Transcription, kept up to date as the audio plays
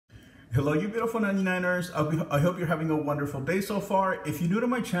Hello, you beautiful 99ers. I hope you're having a wonderful day so far. If you're new to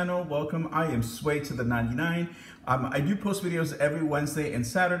my channel, welcome. I am Sway to the 99. I do post videos every Wednesday and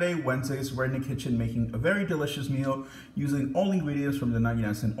Saturday. Wednesdays, we're in the kitchen making a very delicious meal using all ingredients from the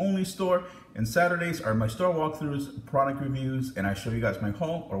 99-cent only store. And Saturdays are my store walkthroughs, product reviews, and I show you guys my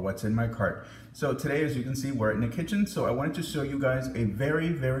haul or what's in my cart. So today, as you can see, we're in the kitchen. So I wanted to show you guys a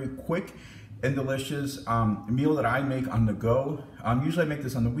very quick and delicious meal that I make on the go. Usually I make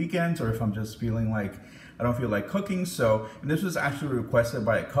this on the weekends or if I'm just feeling like I don't feel like cooking. So, and this was actually requested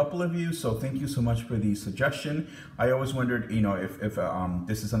by a couple of you. So thank you so much for the suggestion. I always wondered, you know, if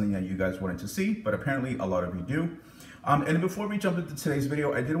this is something that you guys wanted to see, but apparently a lot of you do. And before we jump into today's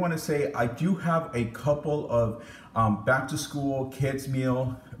video, I did want to say I do have a couple of back to school kids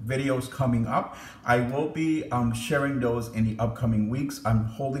meal videos coming up. I will be sharing those in the upcoming weeks. I'm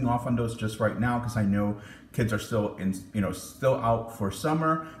holding off on those just right now because I know kids are still still out for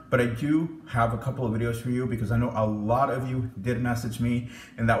summer, but I do have a couple of videos for you because I know a lot of you did message me,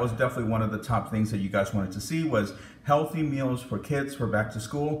 and that was definitely one of the top things that you guys wanted to see was healthy meals for kids for back to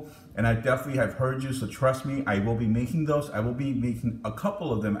school. And I definitely have heard you, so trust me, I will be making those. I will be making a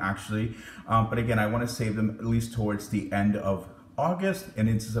couple of them actually, but again, I want to save them at least towards the end of August and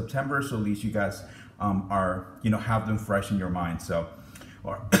into September, so at least you guys are, have them fresh in your mind. So,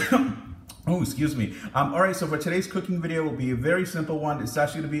 oh, excuse me. All right, so for today's cooking video will be a very simple one. It's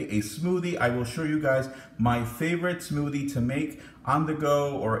actually going to be a smoothie. I will show you guys my favorite smoothie to make on the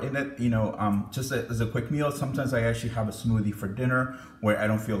go or in it, just as a quick meal. Sometimes I actually have a smoothie for dinner where I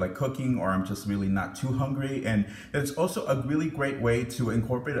don't feel like cooking or I'm just really not too hungry. And it's also a really great way to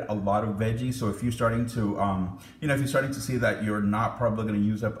incorporate a lot of veggies. So if you're starting to, if you're starting to see that you're not probably going to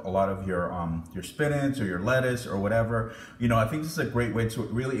use up a lot of your spinach or your lettuce or whatever, I think this is a great way to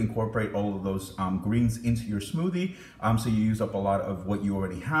really incorporate all of those greens into your smoothie. So you use up a lot of what you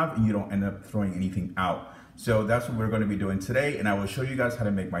already have and you don't end up throwing anything out. So that's what we're going to be doing today, and I will show you guys how to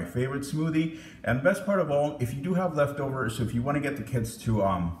make my favorite smoothie. And best part of all, if you do have leftovers, so if you want to get the kids to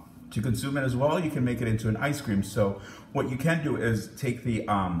consume it as well, you can make it into an ice cream. So what you can do is take the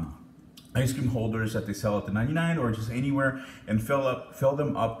ice cream holders that they sell at the 99 or just anywhere and fill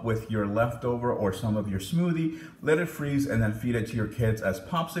them up with your leftover or some of your smoothie, let it freeze, and then feed it to your kids as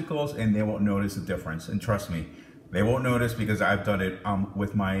popsicles, and they won't notice the difference. And trust me, they won't notice because I've done it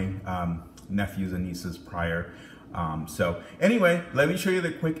with my nephews and nieces prior. So anyway, let me show you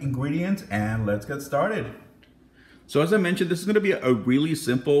the quick ingredients and let's get started. So as I mentioned, this is going to be a really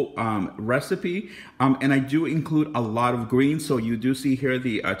simple recipe, and I do include a lot of greens. So you do see here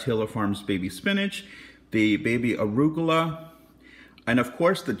the Taylor Farms baby spinach, the baby arugula, and of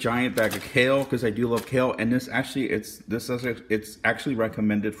course the giant bag of kale, because I do love kale. And this actually, it's actually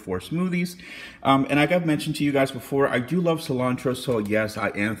recommended for smoothies. And like I've mentioned to you guys before, I do love cilantro. So yes, I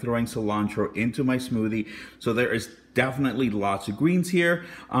am throwing cilantro into my smoothie. So there is definitely lots of greens here.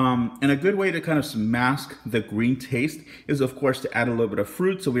 And a good way to kind of mask the green taste is of course to add a little bit of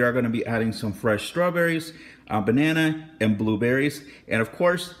fruit. So we are going to be adding some fresh strawberries, banana, and blueberries. And of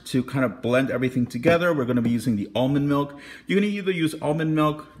course, to kind of blend everything together, we're going to be using the almond milk. You're going to either use almond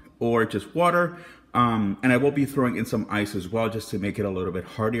milk or just water. And I will be throwing in some ice as well, just to make it a little bit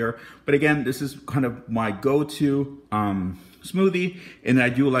heartier. But again, this is kind of my go-to smoothie, and I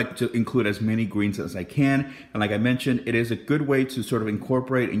do like to include as many greens as I can. And like I mentioned, it is a good way to sort of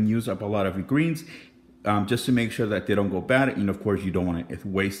incorporate and use up a lot of your greens, just to make sure that they don't go bad. And of course, you don't want to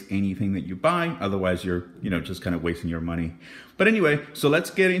waste anything that you buy. Otherwise, you're just kind of wasting your money. But anyway, so let's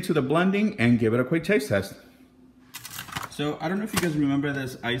get into the blending and give it a quick taste test. So I don't know if you guys remember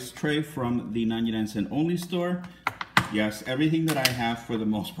this ice tray from the 99-cent only store. Yes, everything that I have for the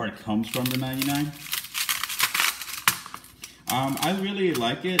most part comes from the 99. I really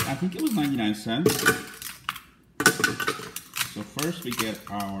like it. I think it was 99 cents. So first we get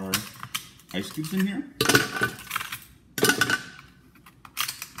our ice cubes in here.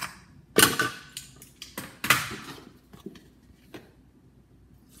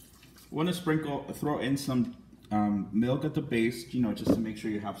 Want to throw in some milk at the base, just to make sure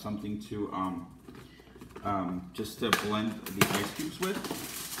you have something to just to blend the ice cubes with.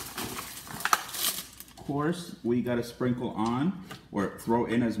 Of course, we got to sprinkle on or throw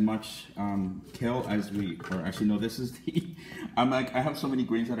in as much kale as or actually no, this is the, I have so many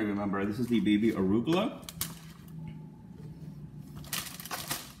greens that I remember. This is the baby arugula.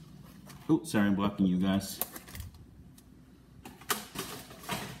 Oh, sorry, I'm blocking you guys.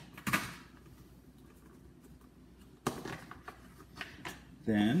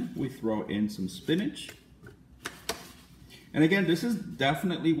 Then we throw in some spinach. And again, this is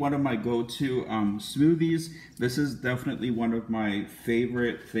definitely one of my go-to smoothies. This is definitely one of my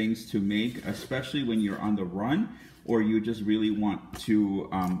favorite things to make, especially when you're on the run or you just really want to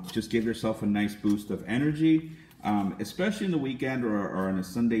just give yourself a nice boost of energy, especially in the weekend or on a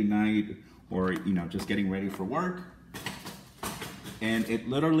Sunday night, or just getting ready for work. And it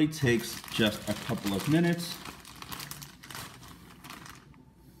literally takes just a couple of minutes.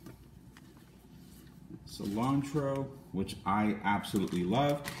 Cilantro, which I absolutely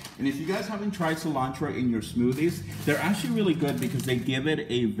love. And if you guys haven't tried cilantro in your smoothies, they're actually really good because they give it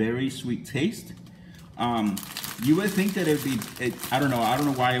a very sweet taste. You would think that it'd be, I don't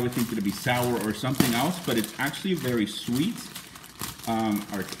know why I would think it'd be sour or something else, but it's actually very sweet.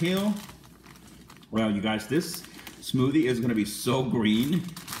 Our kale, well, you guys, this smoothie is gonna be so green,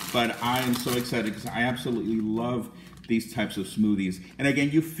 but I am so excited because I absolutely love these types of smoothies. And again,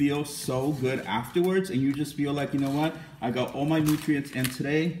 you feel so good afterwards, and you just feel like, you know what, I got all my nutrients in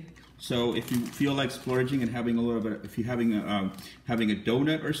today. So if you feel like splurging and having a little bit, if you're having a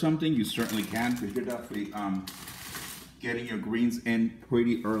donut or something, you certainly can, because you're definitely getting your greens in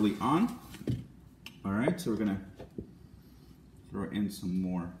pretty early on. All right, so we're gonna throw in some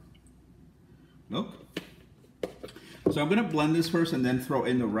more milk. So I'm gonna blend this first and then throw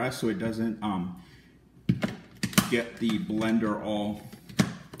in the rest so it doesn't get the blender all,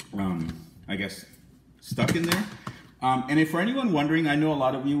 I guess, stuck in there. And if for anyone wondering, I know a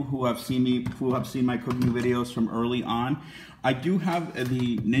lot of you who have seen my cooking videos from early on, I do have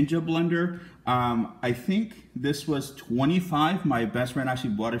the Ninja blender. I think this was $25. My best friend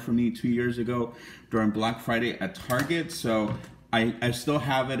actually bought it for me 2 years ago during Black Friday at Target. So I still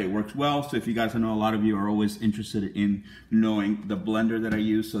have it. It works well. So if you guys, I know a lot of you are always interested in knowing the blender that I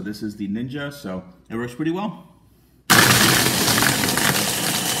use. So this is the Ninja. So it works pretty well.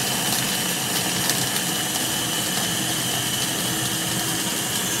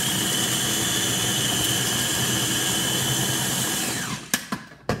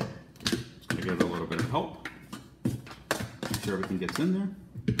 Give it a little bit of help. Make sure everything gets in there.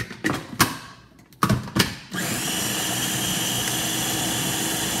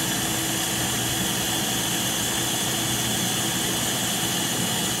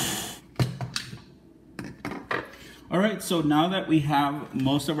 All right, so now that we have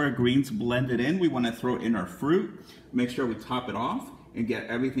most of our greens blended in, we want to throw in our fruit. Make sure we top it off and get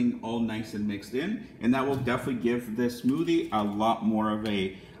everything all nice and mixed in. And that will definitely give this smoothie a lot more of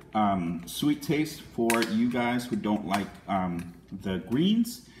a sweet taste for you guys who don't like the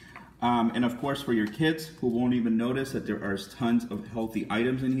greens. And of course for your kids who won't even notice that there are tons of healthy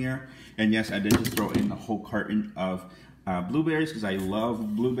items in here. And yes, I did just throw in the whole carton of blueberries because I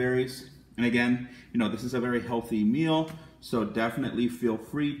love blueberries. And again, this is a very healthy meal, so definitely feel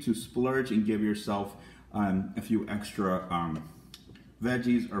free to splurge and give yourself a few extra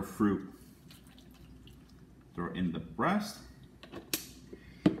veggies or fruit. Throw in the breast,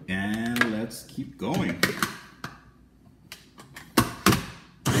 and let's keep going.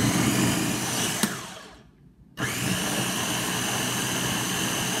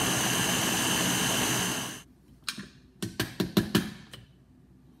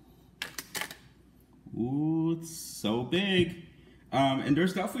 Ooh, it's so big. And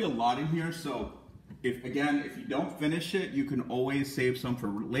there's definitely a lot in here, so if you don't finish it, you can always save some for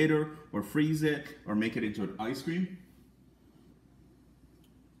later, or freeze it, or make it into an ice cream.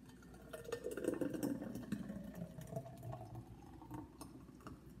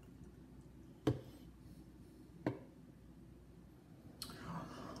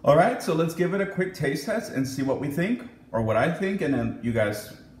 All right, so let's give it a quick taste test and see what we think, or what I think, and then you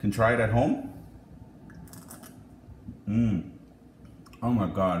guys can try it at home. Oh my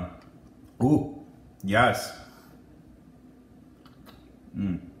God. Ooh, yes.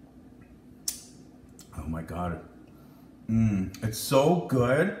 Oh my God. It's so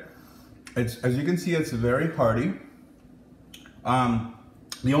good. It's, as you can see, it's very hearty.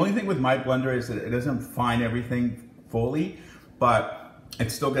 The only thing with my blender is that it doesn't fine everything fully, but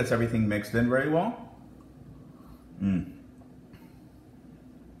it still gets everything mixed in very well.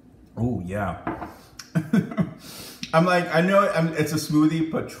 Oh yeah. I'm like, I know it's a smoothie,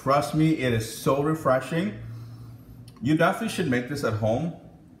 but trust me, it is so refreshing. You definitely should make this at home.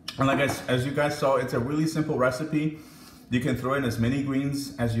 And like as you guys saw, it's a really simple recipe. You can throw in as many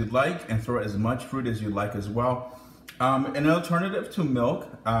greens as you'd like and throw as much fruit as you'd like as well. An alternative to milk,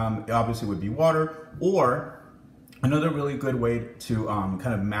 obviously would be water, or another really good way to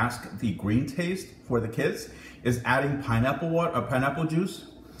kind of mask the green taste for the kids is adding pineapple juice.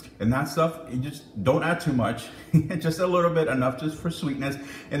 And that stuff, you just don't add too much, just a little bit, enough just for sweetness.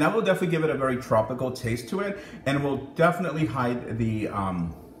 And that will definitely give it a very tropical taste to it, and will definitely hide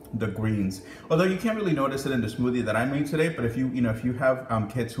the greens. Although you can't really notice it in the smoothie that I made today, but if you have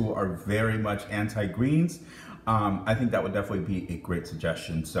kids who are very much anti-greens, I think that would definitely be a great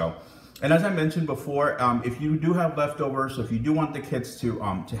suggestion. So, and as I mentioned before, if you do have leftovers, so if you do want the kids to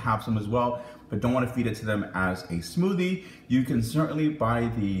have some as well, but don't want to feed it to them as a smoothie, you can certainly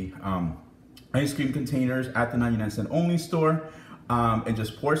buy the ice cream containers at the 99-cent only store, and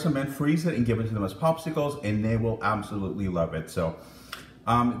just pour some in, freeze it, and give it to them as popsicles, and they will absolutely love it. So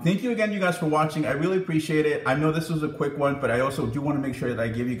thank you again, you guys, for watching. I really appreciate it. I know this was a quick one, but I also do want to make sure that I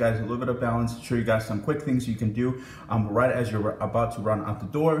give you guys a little bit of balance, show you guys some quick things you can do right as you're about to run out the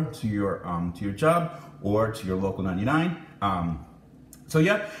door to your job or to your local 99. So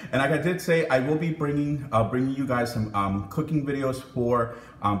yeah, and like I did say, I will be bringing you guys some cooking videos for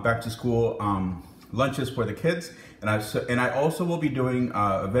back to school lunches for the kids, and I also will be doing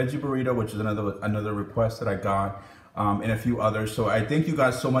a veggie burrito, which is another request that I got, and a few others. So I thank you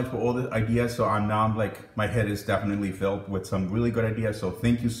guys so much for all the ideas. So now like my head is definitely filled with some really good ideas. So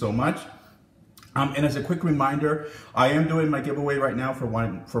thank you so much. And as a quick reminder, I am doing my giveaway right now for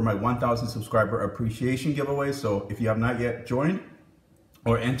my 1,000 subscriber appreciation giveaway. So if you have not yet joined,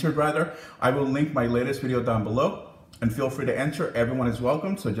 or entered rather, I will link my latest video down below, and feel free to enter. Everyone is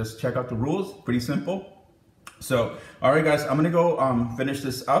welcome, so just check out the rules, pretty simple. So, all right guys, I'm gonna go finish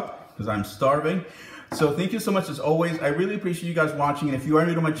this up because I'm starving. So thank you so much as always. I really appreciate you guys watching, and if you are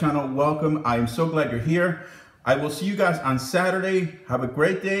new to my channel, welcome. I am so glad you're here. I will see you guys on Saturday. Have a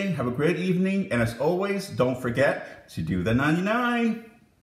great day, have a great evening, and as always, don't forget to do the 99.